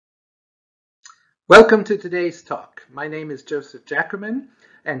Welcome to today's talk. My name is Giacomin,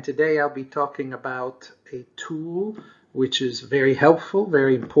 and today I'll be talking about a tool which is very helpful,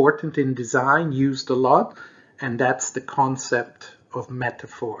 very important in design, used a lot, and that's the concept of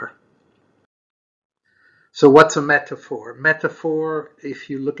metaphor. So what's a metaphor? Metaphor, if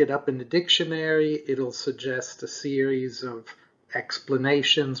you look it up in the dictionary, it'll suggest a series of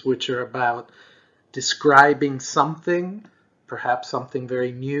explanations which are about describing something, perhaps something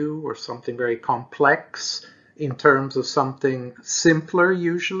very new or something very complex, in terms of something simpler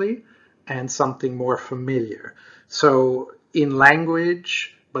usually and something more familiar. So in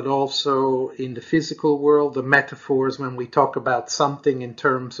language, but also in the physical world, the metaphors when we talk about something in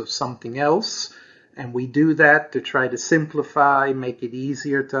terms of something else, and we do that to try to simplify, make it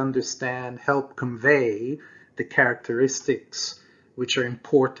easier to understand, help convey the characteristics which are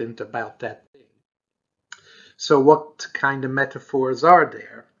important about that. So what kind of metaphors are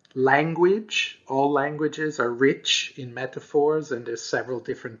there? Language, all languages are rich in metaphors, and there's several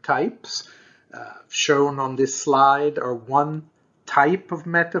different types. Shown on this slide are one type of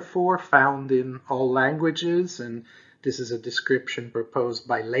metaphor found in all languages, and this is a description proposed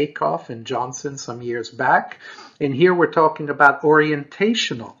by Lakoff and Johnson some years back. And here we're talking about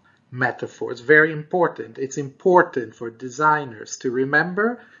orientational metaphors, very important. It's important for designers to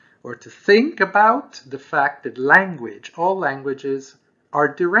remember or to think about the fact that language, all languages, are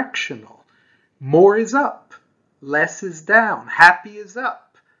directional. More is up, less is down, happy is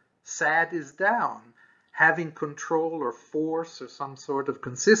up, sad is down, having control or force or some sort of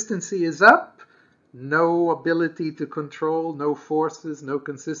consistency is up, no ability to control, no forces, no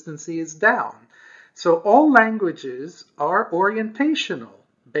consistency is down. So all languages are orientational,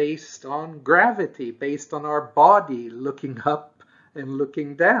 based on gravity, based on our body looking up and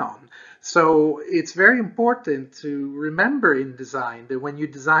looking down. So it's very important to remember in design that when you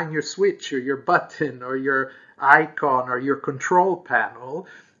design your switch or your button or your icon or your control panel,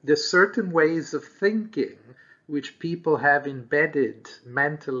 there's certain ways of thinking which people have embedded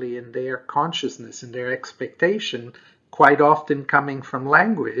mentally in their consciousness and their expectation, quite often coming from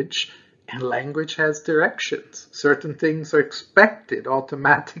language. And language has directions. Certain things are expected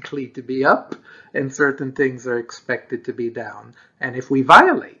automatically to be up, and certain things are expected to be down. And if we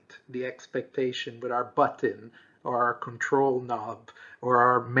violate the expectation with our button or our control knob or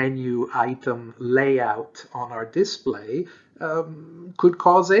our menu item layout on our display, could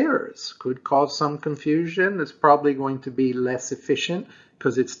cause errors, could cause some confusion. It's probably going to be less efficient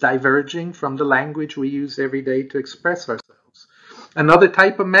because it's diverging from the language we use every day to express ourselves. Another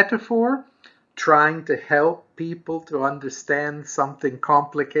type of metaphor, trying to help people to understand something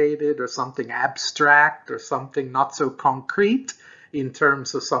complicated or something abstract or something not so concrete in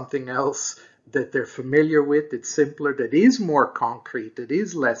terms of something else that they're familiar with, that's simpler, that is more concrete, that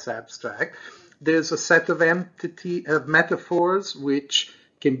is less abstract. There's a set of metaphors which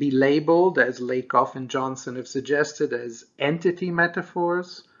can be labeled, as Lakoff and Johnson have suggested, as entity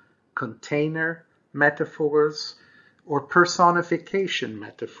metaphors, container metaphors, or personification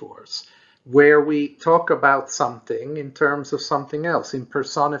metaphors, where we talk about something in terms of something else. In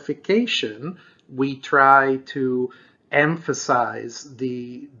personification, we try to emphasize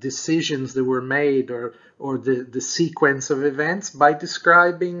the decisions that were made or the sequence of events by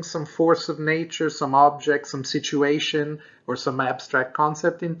describing some force of nature, some object, some situation, or some abstract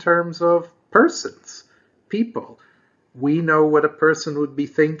concept in terms of persons, people. We know what a person would be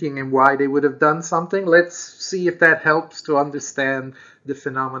thinking and why they would have done something. Let's see if that helps to understand the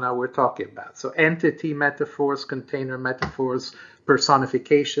phenomena we're talking about. So entity metaphors, container metaphors,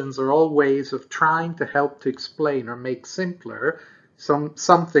 personifications are all ways of trying to help to explain or make simpler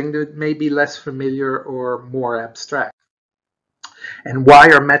something that may be less familiar or more abstract. And why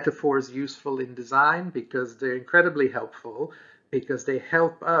are metaphors useful in design? Because they're incredibly helpful, because they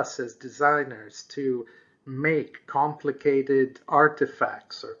help us as designers to make complicated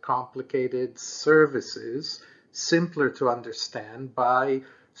artifacts or complicated services simpler to understand by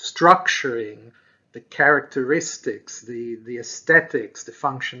structuring the characteristics, the aesthetics, the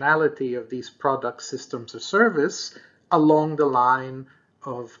functionality of these products, systems, or service along the line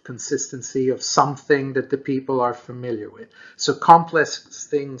of consistency of something that the people are familiar with. So complex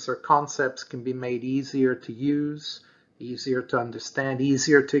things or concepts can be made easier to use, easier to understand,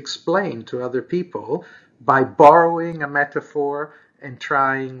 easier to explain to other people by borrowing a metaphor and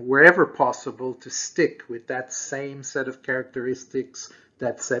trying wherever possible to stick with that same set of characteristics,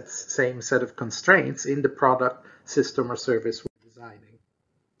 that same set of constraints in the product, system, or service we're designing.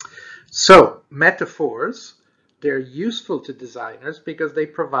 So metaphors, they're useful to designers because they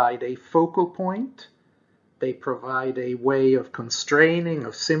provide a focal point, They provide a way of constraining,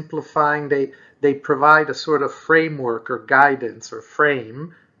 of simplifying. They provide a sort of framework or guidance or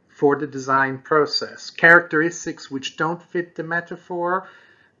frame for the design process. Characteristics which don't fit the metaphor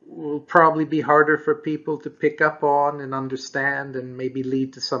will probably be harder for people to pick up on and understand and maybe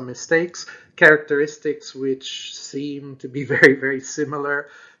lead to some mistakes. Characteristics which seem to be very, very similar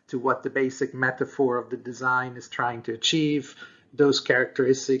to what the basic metaphor of the design is trying to achieve. Those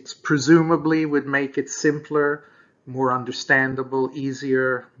characteristics presumably would make it simpler, more understandable,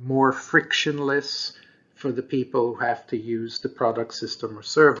 easier, more frictionless for the people who have to use the product, system, or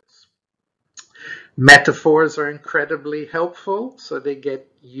service. Metaphors are incredibly helpful, so they get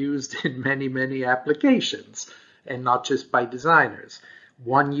used in many, many applications, and not just by designers.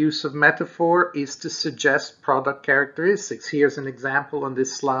 One use of metaphor is to suggest product characteristics. Here's an example on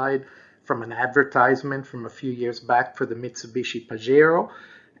this slide from an advertisement from a few years back for the Mitsubishi Pajero.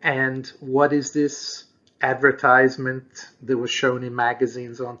 And what is this advertisement that was shown in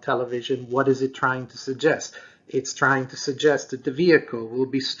magazines, on television? What is it trying to suggest? It's trying to suggest that the vehicle will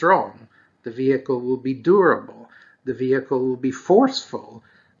be strong. The vehicle will be durable, the vehicle will be forceful,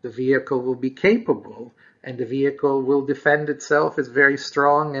 the vehicle will be capable, and the vehicle will defend itself. It's very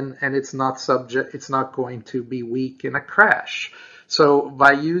strong, and it's not going to be weak in a crash. So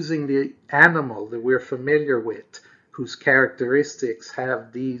by using the animal that we're familiar with, whose characteristics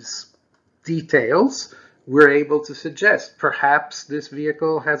have these details, we're able to suggest perhaps this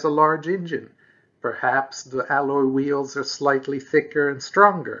vehicle has a large engine, perhaps the alloy wheels are slightly thicker and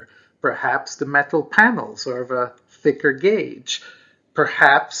stronger, perhaps the metal panels are of a thicker gauge.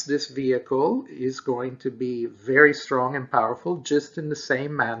 Perhaps this vehicle is going to be very strong and powerful, just in the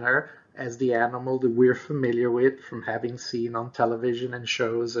same manner as the animal that we're familiar with from having seen on television and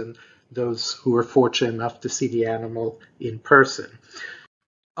shows, and those who are fortunate enough to see the animal in person.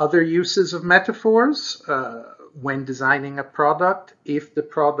 Other uses of metaphors, when designing a product, if the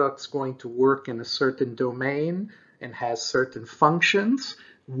product's going to work in a certain domain and has certain functions,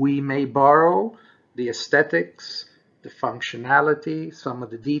 we may borrow the aesthetics, the functionality, some of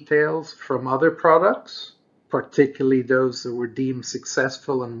the details from other products, particularly those that were deemed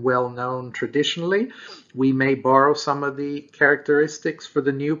successful and well-known traditionally. We may borrow some of the characteristics for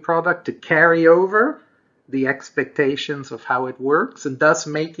the new product to carry over the expectations of how it works, and thus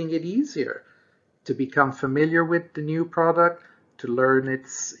making it easier to become familiar with the new product, to learn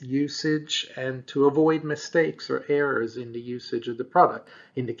its usage, and to avoid mistakes or errors in the usage of the product.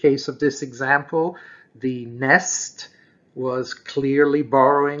 In the case of this example, the Nest was clearly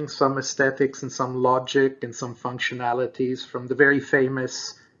borrowing some aesthetics and some logic and some functionalities from the very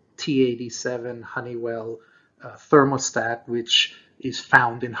famous T87 Honeywell thermostat, which is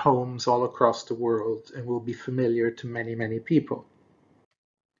found in homes all across the world and will be familiar to many, many people.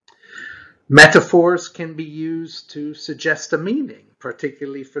 Metaphors can be used to suggest a meaning,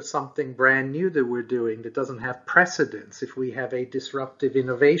 particularly for something brand new that we're doing that doesn't have precedence. If we have a disruptive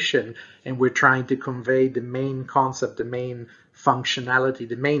innovation and we're trying to convey the main concept, the main functionality,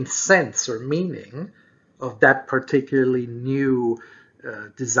 the main sense or meaning of that particularly new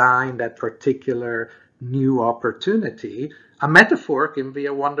design, that particular new opportunity, a metaphor can be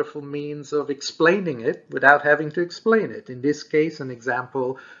a wonderful means of explaining it without having to explain it. In this case, an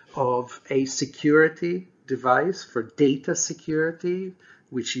example of a security device for data security,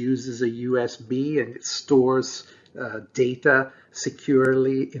 which uses a USB and it stores data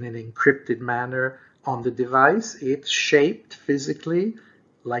securely in an encrypted manner on the device. It's shaped physically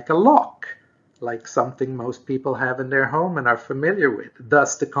like a lock, like something most people have in their home and are familiar with.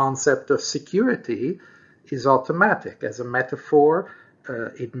 Thus, the concept of security is automatic. As a metaphor,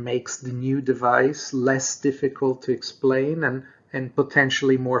 it makes the new device less difficult to explain and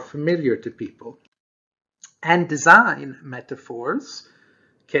potentially more familiar to people. And design metaphors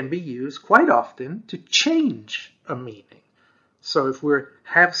can be used quite often to change a meaning. So if we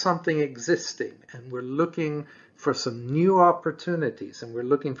have something existing and we're looking for some new opportunities and we're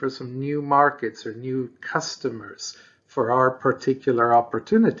looking for some new markets or new customers for our particular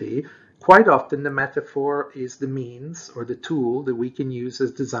opportunity, quite often the metaphor is the means or the tool that we can use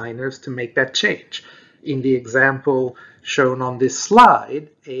as designers to make that change. In the example shown on this slide,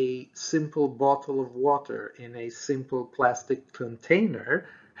 a simple bottle of water in a simple plastic container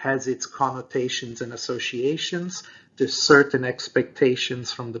has its connotations and associations. There's certain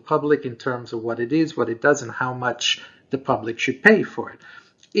expectations from the public in terms of what it is, what it does, and how much the public should pay for it.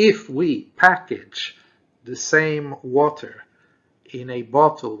 If we package the same water in a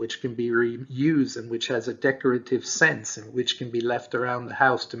bottle which can be reused and which has a decorative sense and which can be left around the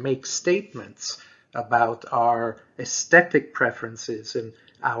house to make statements about our aesthetic preferences and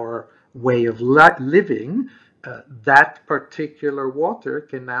our way of living, that particular water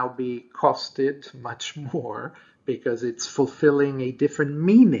can now be costed much more because it's fulfilling a different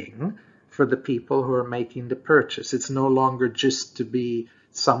meaning for the people who are making the purchase. It's no longer just to be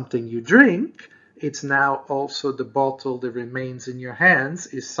something you drink. It's now also the bottle that remains in your hands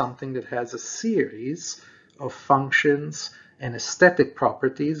is something that has a series of functions and aesthetic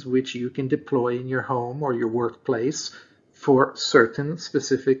properties which you can deploy in your home or your workplace for certain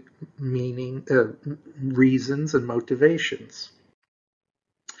specific reasons and motivations.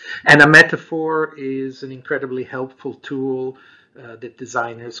 And a metaphor is an incredibly helpful tool that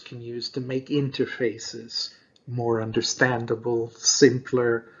designers can use to make interfaces more understandable,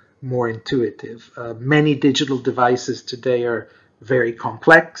 simpler, more intuitive. Many digital devices today are very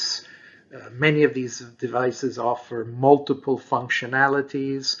complex. Many of these devices offer multiple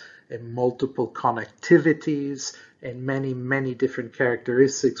functionalities and multiple connectivities and many different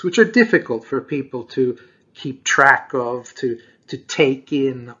characteristics, which are difficult for people to keep track of, to take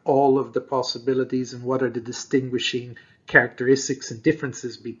in all of the possibilities and what are the distinguishing characteristics and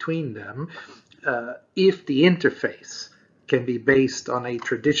differences between them. If the interface can be based on a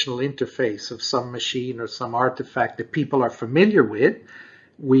traditional interface of some machine or some artifact that people are familiar with,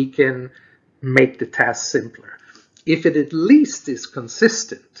 we can make the task simpler. If it at least is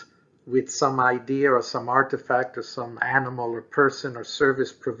consistent with some idea or some artifact or some animal or person or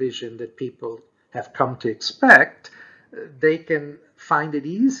service provision that people have come to expect, they can find it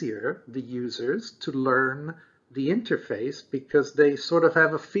easier, the users, to learn the interface because they sort of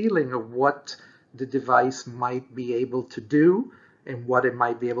have a feeling of what the device might be able to do and what it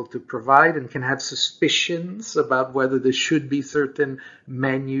might be able to provide, and can have suspicions about whether there should be certain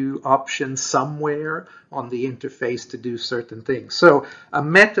menu options somewhere on the interface to do certain things. So a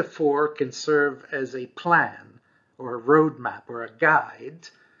metaphor can serve as a plan or a roadmap or a guide.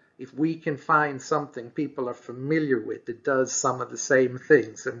 If we can find something people are familiar with that does some of the same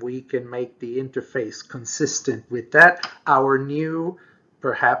things, and we can make the interface consistent with that, our new,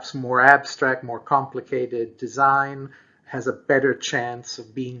 perhaps more abstract, more complicated design has a better chance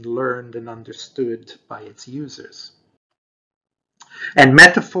of being learned and understood by its users. And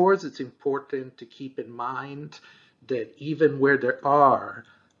metaphors, it's important to keep in mind that even where there are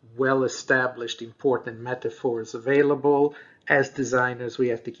well-established important metaphors available, as designers we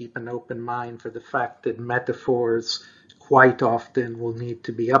have to keep an open mind for the fact that metaphors quite often will need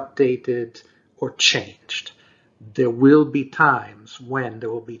to be updated or changed. There will be times when there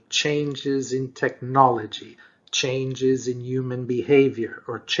will be changes in technology, changes in human behavior,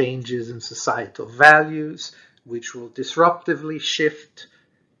 or changes in societal values, which will disruptively shift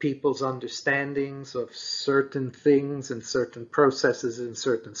people's understandings of certain things and certain processes and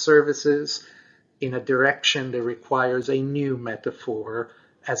certain services in a direction that requires a new metaphor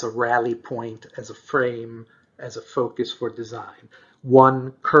as a rally point, as a frame, as a focus for design.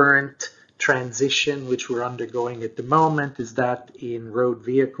 One current transition which we're undergoing at the moment is that in road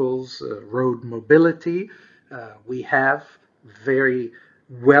vehicles, road mobility. We have very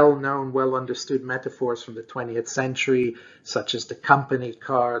well-known, well-understood metaphors from the 20th century, such as the company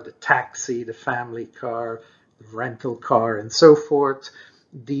car, the taxi, the family car, the rental car, and so forth.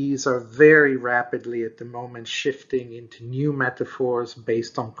 These are very rapidly at the moment shifting into new metaphors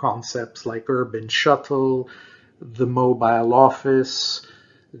based on concepts like urban shuttle, the mobile office,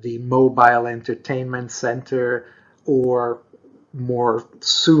 the mobile entertainment center, or more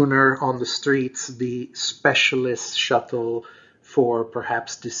sooner on the streets, the specialist shuttle for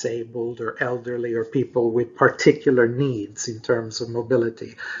perhaps disabled or elderly or people with particular needs in terms of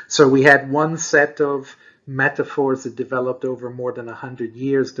mobility. So we had one set of metaphors that developed over more than 100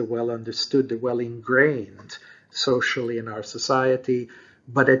 years, they're well understood, they're well ingrained socially in our society.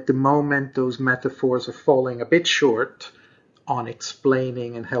 But at the moment, those metaphors are falling a bit short on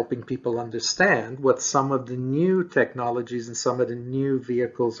explaining and helping people understand what some of the new technologies and some of the new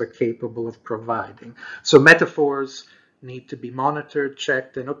vehicles are capable of providing. So metaphors need to be monitored,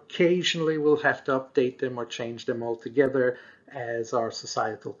 checked, and occasionally we'll have to update them or change them altogether as our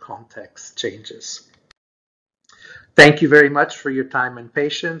societal context changes. Thank you very much for your time and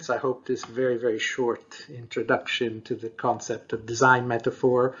patience. I hope this very short introduction to the concept of design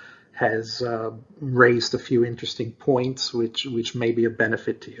metaphor has raised a few interesting points which may be of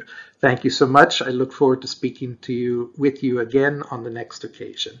benefit to you. Thank you so much. I look forward to speaking with you again on the next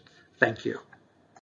occasion. Thank you.